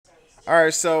All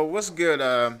right, so what's good?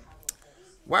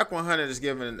 Wack 100 is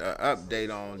giving an update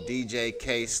on DJ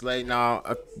K Slay. Now,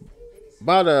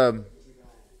 about a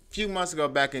few months ago,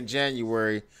 back in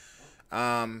January,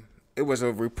 it was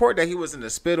a report that he was in the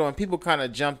hospital, and people kind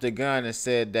of jumped the gun and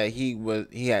said that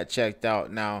he had checked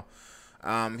out. Now,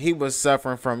 he was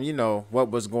suffering from what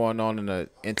was going on in the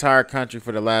entire country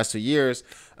for the last 2 years,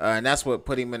 and that's what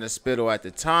put him in the hospital at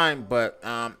the time. But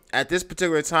at this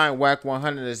particular time, Wack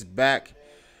 100 is back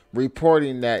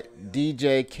reporting that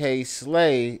DJ K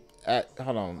Slay at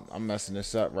hold on, I'm messing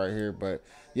this up right here, but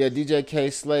yeah, DJ K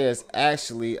Slay is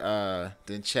actually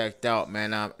been checked out, man.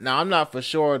 Now I'm not for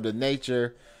sure the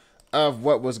nature of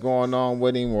what was going on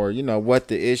with him, or what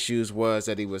the issues was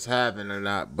that he was having or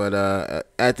not, but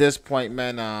at this point,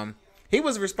 man, he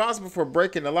was responsible for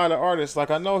breaking a lot of artists.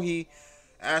 Like, I know he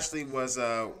actually was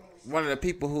one of the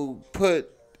people who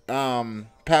put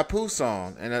Papoose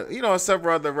on, and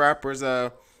several other rappers.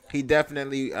 He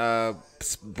definitely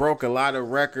broke a lot of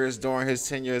records during his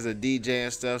tenure as a DJ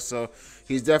and stuff. So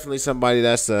he's definitely somebody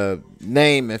that's a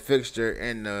name and fixture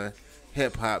in the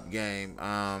hip hop game.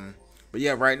 But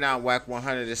yeah, right now Wack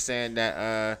 100 is saying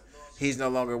that he's no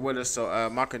longer with us. So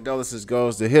my condolences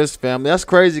goes to his family. That's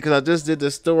crazy because I just did the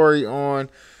story on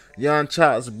Young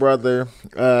Chop's brother,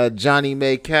 Johnny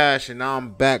May Cash, and now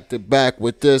I'm back to back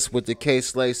with the K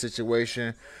Slay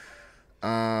situation.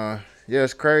 Yeah,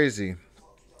 it's crazy.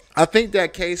 I think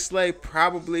that K Slay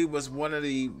probably was one of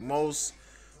the most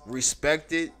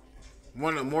respected,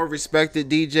 one of the more respected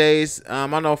DJs.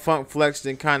 I know Funk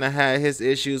Flexton kind of had his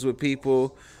issues with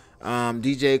people.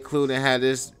 DJ Cluden had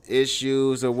his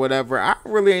issues or whatever. I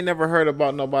really ain't never heard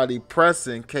about nobody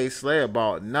pressing K Slay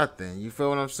about nothing. You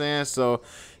feel what I'm saying? So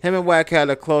him and Wack had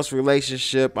a close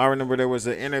relationship. I remember there was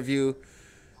an interview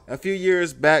a few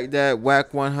years back that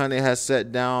Wack 100 has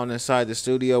sat down inside the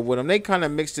studio with him. They kind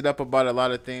of mixed it up about a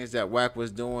lot of things that Wack was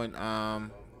doing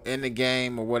in the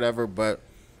game or whatever, but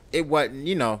it wasn't,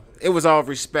 it was all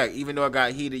respect. Even though it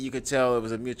got heated, you could tell it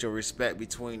was a mutual respect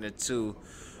between the two.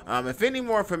 If any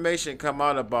more information come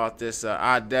out about this,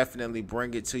 I definitely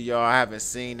bring it to y'all. I haven't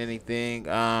seen anything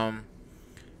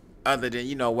other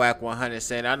than, Wack 100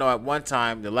 saying. I know at one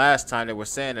time, the last time they were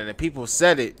saying it, and people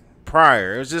said it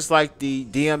prior. It was just like the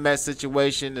DMS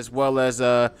situation, as well as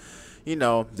the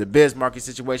Biz Market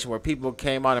situation, where people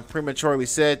came out and prematurely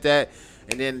said that,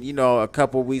 and then a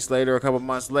couple weeks later, a couple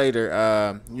months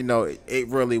later, it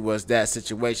really was that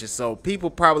situation. So people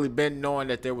probably been knowing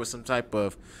that there was some type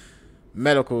of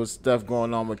medical stuff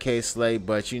going on with K Slay,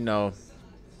 but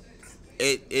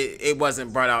it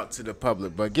wasn't brought out to the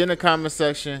public. But get in the comment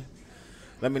section,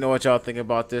 let me know what y'all think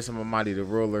about this. I'm Almighty the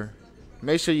Ruler.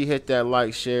 Make sure you hit that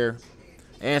like, share,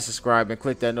 and subscribe, and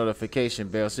click that notification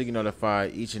bell so you get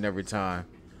notified each and every time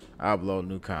I upload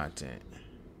new content.